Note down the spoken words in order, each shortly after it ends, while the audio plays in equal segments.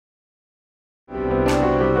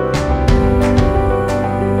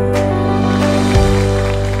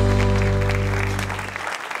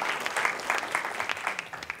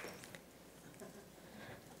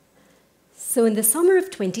in the summer of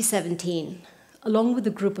 2017, along with a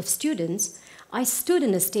group of students, I stood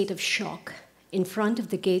in a state of shock in front of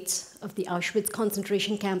the gates of the Auschwitz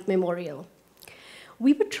concentration camp memorial.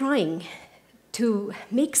 We were trying to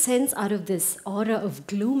make sense out of this aura of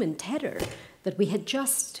gloom and terror that we had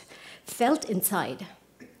just felt inside.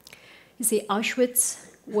 You see,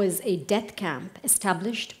 Auschwitz was a death camp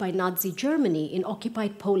established by Nazi Germany in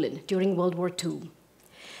occupied Poland during World War II.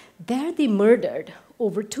 There they murdered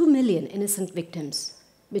over 2 million innocent victims,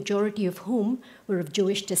 majority of whom were of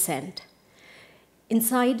Jewish descent.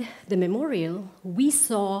 Inside the memorial, we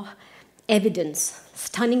saw evidence,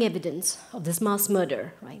 stunning evidence of this mass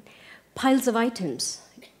murder, right? Piles of items,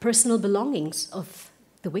 personal belongings of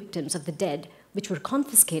the victims, of the dead, which were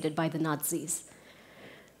confiscated by the Nazis.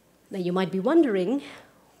 Now, you might be wondering,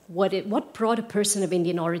 what brought a person of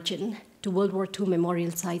Indian origin to World War II memorial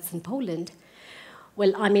sites in Poland?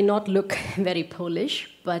 Well, I may not look very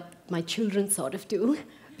Polish, but my children sort of do,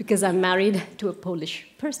 because I'm married to a Polish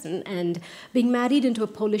person, and being married into a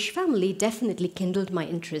Polish family definitely kindled my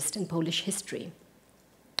interest in Polish history.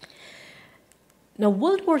 Now,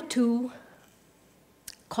 World War II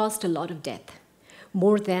caused a lot of death.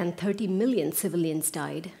 More than 30 million civilians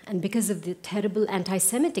died, and because of the terrible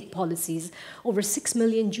anti-Semitic policies, over 6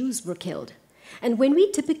 million Jews were killed. And when we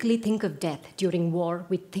typically think of death during war,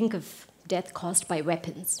 we think of death caused by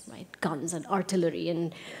weapons, right? Guns and artillery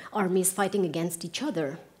and armies fighting against each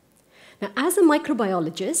other. Now, as a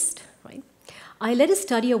microbiologist, right, I led a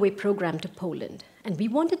study away program to Poland, and we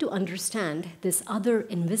wanted to understand this other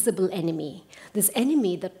invisible enemy, this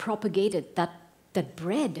enemy that propagated, that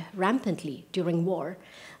bred rampantly during war,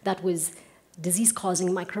 that was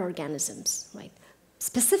disease-causing microorganisms, right?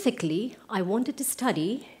 Specifically, I wanted to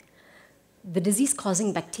study the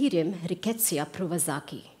disease-causing bacterium Rickettsia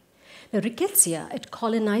prowazaki. Now, Rickettsia, it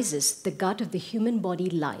colonizes the gut of the human body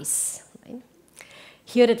lice. Right?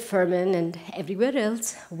 Here at Furman and everywhere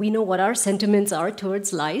else, we know what our sentiments are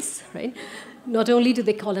towards lice, right? Not only do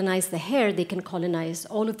they colonize the hair, they can colonize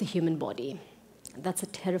all of the human body. That's a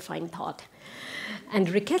terrifying thought. And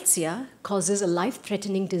Rickettsia causes a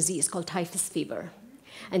life-threatening disease called typhus fever.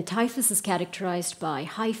 And typhus is characterized by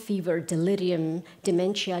high fever, delirium,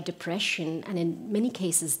 dementia, depression, and in many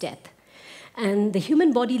cases, death. And the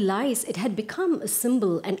human body lice, it had become a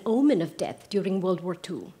symbol, an omen of death during World War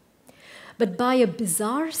II. But by a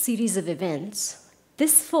bizarre series of events,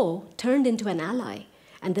 this foe turned into an ally,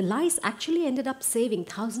 and the lice actually ended up saving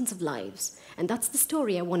thousands of lives. And that's the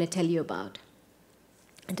story I want to tell you about.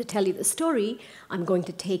 And to tell you the story, I'm going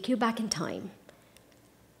to take you back in time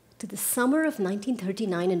to the summer of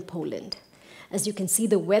 1939 in Poland. As you can see,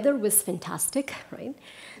 the weather was fantastic, right?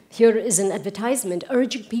 Here is an advertisement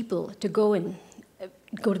urging people to go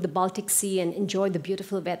to the Baltic Sea and enjoy the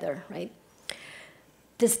beautiful weather, right?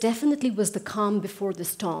 This definitely was the calm before the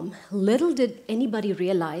storm. Little did anybody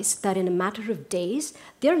realize that in a matter of days,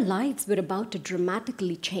 their lives were about to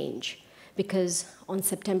dramatically change. Because on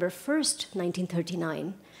September 1st,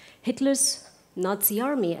 1939, Hitler's Nazi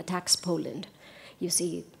army attacks Poland. You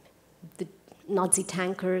see the Nazi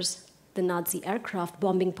tankers, the Nazi aircraft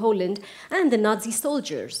bombing Poland, and the Nazi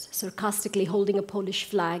soldiers sarcastically holding a Polish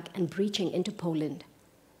flag and breaching into Poland.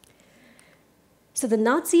 So the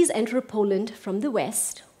Nazis enter Poland from the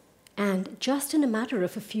west, and just in a matter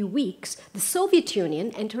of a few weeks, the Soviet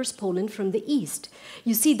Union enters Poland from the east.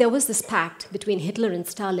 You see, there was this pact between Hitler and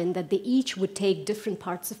Stalin that they each would take different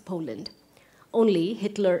parts of Poland. Only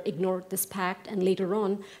Hitler ignored this pact and later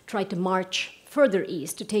on tried to march further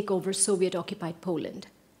east to take over Soviet-occupied Poland.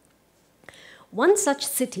 One such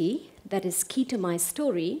city that is key to my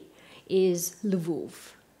story is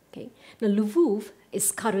Lvov. Okay? Now, Lvov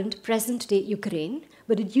is current, present-day Ukraine,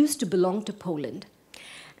 but it used to belong to Poland.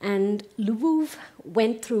 And Lvov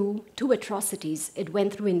went through two atrocities. It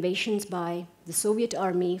went through invasions by the Soviet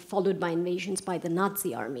army, followed by invasions by the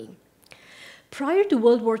Nazi army. Prior to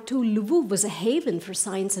World War II, Lvov was a haven for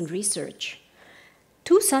science and research.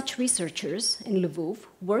 Two such researchers in Lvov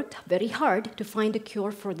worked very hard to find a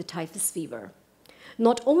cure for the typhus fever.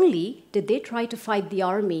 Not only did they try to fight the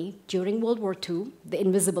army during World War II, the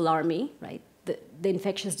invisible army, right, the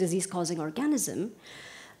infectious disease-causing organism,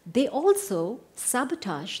 they also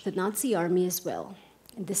sabotaged the Nazi army as well.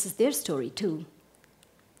 And this is their story too.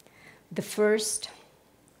 The first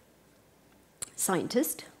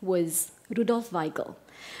scientist was Rudolf Weigel.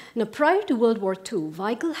 Now, prior to World War II,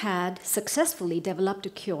 Weigel had successfully developed a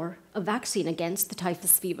cure, a vaccine against the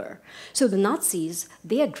typhus fever. So the Nazis,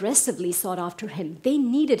 they aggressively sought after him. They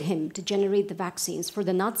needed him to generate the vaccines for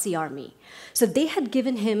the Nazi army. So they had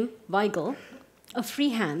given him, Weigel, a free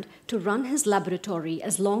hand to run his laboratory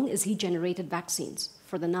as long as he generated vaccines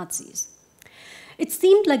for the Nazis. It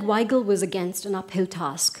seemed like Weigel was against an uphill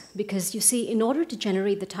task because, you see, in order to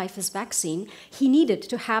generate the typhus vaccine, he needed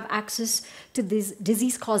to have access to these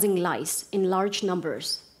disease-causing lice in large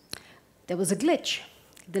numbers. There was a glitch.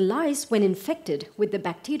 The lice, when infected with the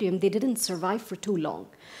bacterium, they didn't survive for too long.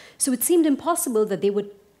 So it seemed impossible that they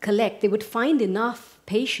would find enough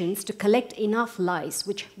patients to collect enough lice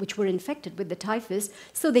which were infected with the typhus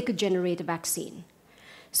so they could generate a vaccine.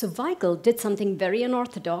 So Weigel did something very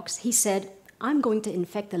unorthodox. He said, I'm going to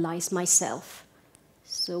infect the lice myself.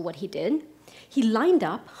 So what he did, he lined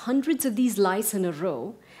up hundreds of these lice in a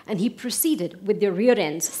row, and he proceeded, with their rear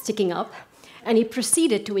ends sticking up, and he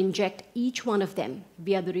proceeded to inject each one of them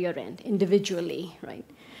via the rear end, individually, right?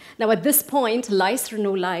 Now, at this point, lice or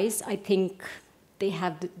no lice, I think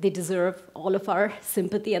they deserve all of our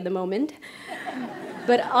sympathy at the moment.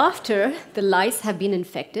 But after the lice have been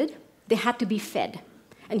infected, they had to be fed.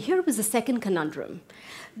 And here was the second conundrum.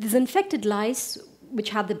 These infected lice,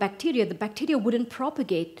 which had the bacteria wouldn't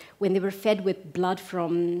propagate when they were fed with blood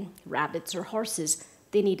from rabbits or horses.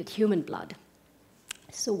 They needed human blood.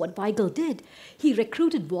 So what Weigel did, he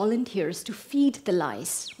recruited volunteers to feed the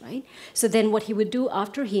lice, right? So then what he would do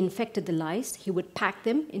after he infected the lice, he would pack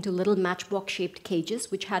them into little matchbox-shaped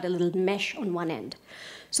cages, which had a little mesh on one end.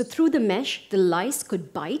 So through the mesh, the lice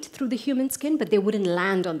could bite through the human skin, but they wouldn't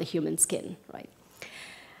land on the human skin, right?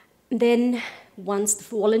 Then once the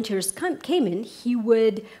volunteers came in, he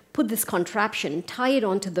would put this contraption, tie it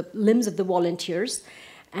onto the limbs of the volunteers,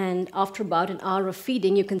 and after about an hour of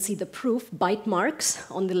feeding, you can see the proof, bite marks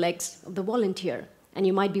on the legs of the volunteer. And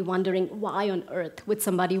you might be wondering, why on earth would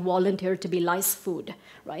somebody volunteer to be lice food,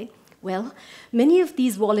 right? Well, many of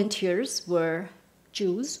these volunteers were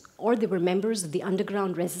Jews, or they were members of the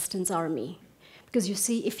underground resistance army. Because you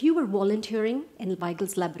see, if you were volunteering in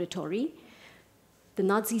Weigel's laboratory, the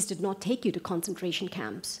Nazis did not take you to concentration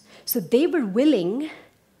camps. So they were willing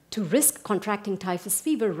to risk contracting typhus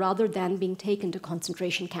fever rather than being taken to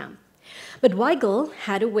concentration camp. But Weigel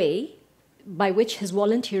had a way by which his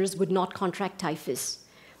volunteers would not contract typhus.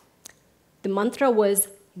 The mantra was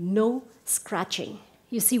no scratching.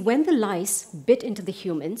 You see, when the lice bit into the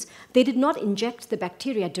humans, they did not inject the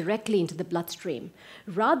bacteria directly into the bloodstream.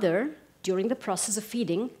 Rather, during the process of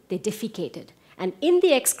feeding, they defecated. And in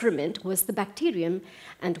the excrement was the bacterium,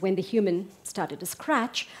 and when the human started to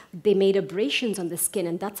scratch, they made abrasions on the skin,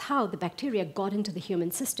 and that's how the bacteria got into the human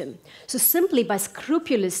system. So simply by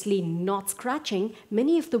scrupulously not scratching,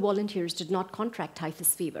 many of the volunteers did not contract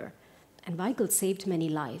typhus fever, and Weigel saved many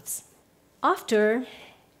lives. After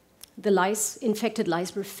the infected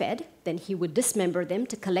lice were fed, then he would dismember them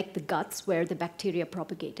to collect the guts where the bacteria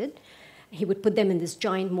propagated. He would put them in this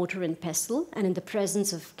giant mortar and pestle, and in the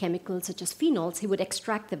presence of chemicals such as phenols, he would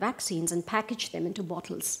extract the vaccines and package them into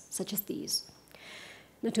bottles such as these.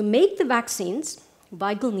 Now, to make the vaccines,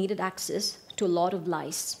 Weigel needed access to a lot of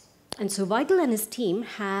lice. And so Weigel and his team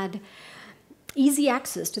had easy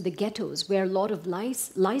access to the ghettos where a lot of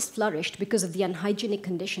lice flourished because of the unhygienic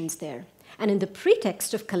conditions there. And in the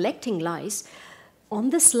pretext of collecting lice,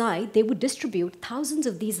 on the slide, they would distribute thousands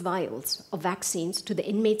of these vials of vaccines to the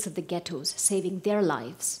inmates of the ghettos, saving their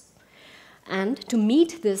lives. And to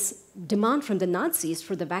meet this demand from the Nazis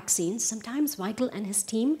for the vaccines, sometimes Weigel and his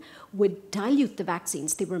team would dilute the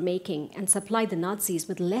vaccines they were making and supply the Nazis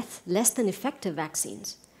with less than effective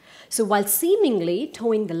vaccines. So while seemingly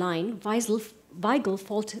towing the line, Weigel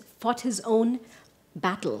fought his own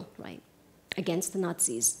battle, right, against the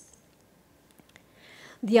Nazis.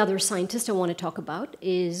 The other scientist I want to talk about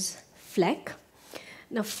is Fleck.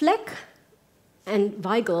 Now, Fleck and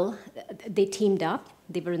Weigel, they teamed up.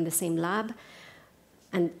 They were in the same lab.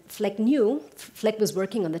 And Fleck was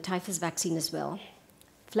working on the typhus vaccine as well.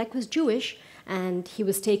 Fleck was Jewish, and he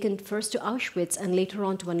was taken first to Auschwitz and later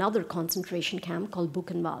on to another concentration camp called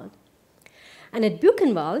Buchenwald. And at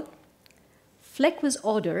Buchenwald, Fleck was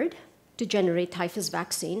ordered to generate typhus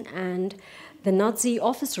vaccine, and the Nazi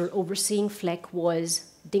officer overseeing Fleck was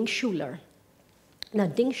Ding Schuler. Now,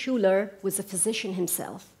 Ding Schuler was a physician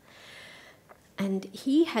himself, and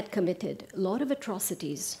he had committed a lot of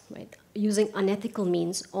atrocities, right, using unethical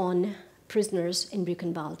means on prisoners in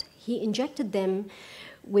Buchenwald. He injected them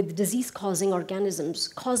with disease-causing organisms,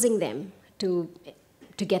 causing them to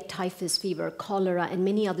get typhus fever, cholera, and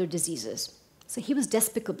many other diseases. So he was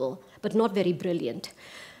despicable, but not very brilliant.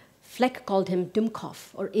 Fleck called him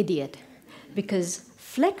Dummkopf, or idiot, because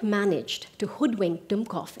Fleck managed to hoodwink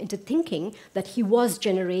Dummkopf into thinking that he was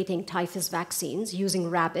generating typhus vaccines using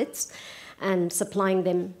rabbits and supplying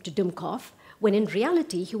them to Dummkopf, when in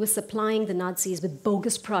reality he was supplying the Nazis with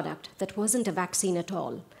bogus product that wasn't a vaccine at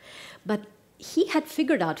all. But Fleck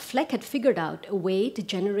had figured out a way to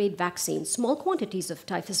generate vaccines, small quantities of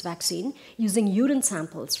typhus vaccine, using urine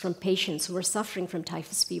samples from patients who were suffering from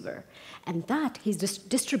typhus fever. And that he's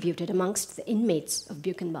distributed amongst the inmates of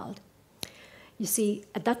Buchenwald. You see,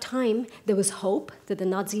 at that time, there was hope that the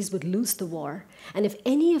Nazis would lose the war. And if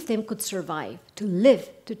any of them could survive, to live,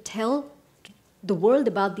 to tell the world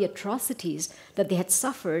about the atrocities that they had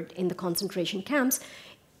suffered in the concentration camps,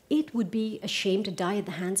 it would be a shame to die at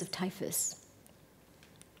the hands of typhus.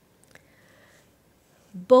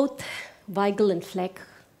 Both Weigel and Fleck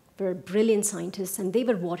were brilliant scientists, and they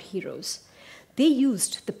were war heroes. They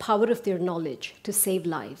used the power of their knowledge to save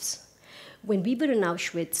lives. When we were in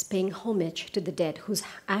Auschwitz paying homage to the dead whose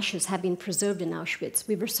ashes have been preserved in Auschwitz,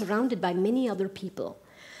 we were surrounded by many other people.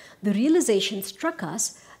 The realization struck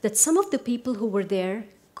us that some of the people who were there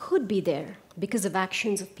could be there because of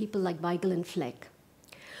actions of people like Weigel and Fleck.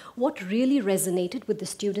 What really resonated with the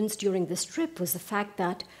students during this trip was the fact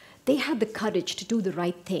that they had the courage to do the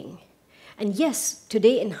right thing. And yes,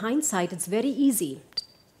 today in hindsight, it's very easy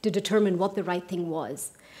to determine what the right thing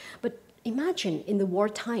was. But imagine in the war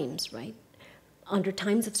times, right? Under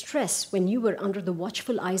times of stress, when you were under the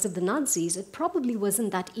watchful eyes of the Nazis, it probably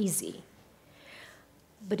wasn't that easy.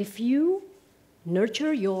 But if you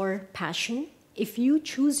nurture your passion, if you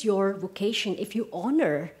choose your vocation, if you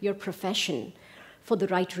honor your profession for the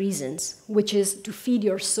right reasons, which is to feed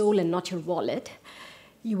your soul and not your wallet,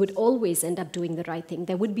 you would always end up doing the right thing.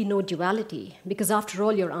 There would be no duality, because after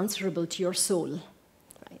all, you're answerable to your soul.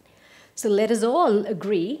 Right? So let us all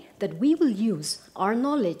agree that we will use our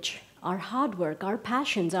knowledge, our hard work, our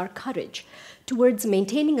passions, our courage towards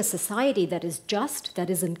maintaining a society that is just,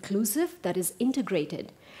 that is inclusive, that is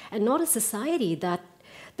integrated, and not a society that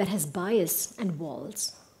has bias and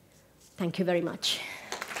walls. Thank you very much.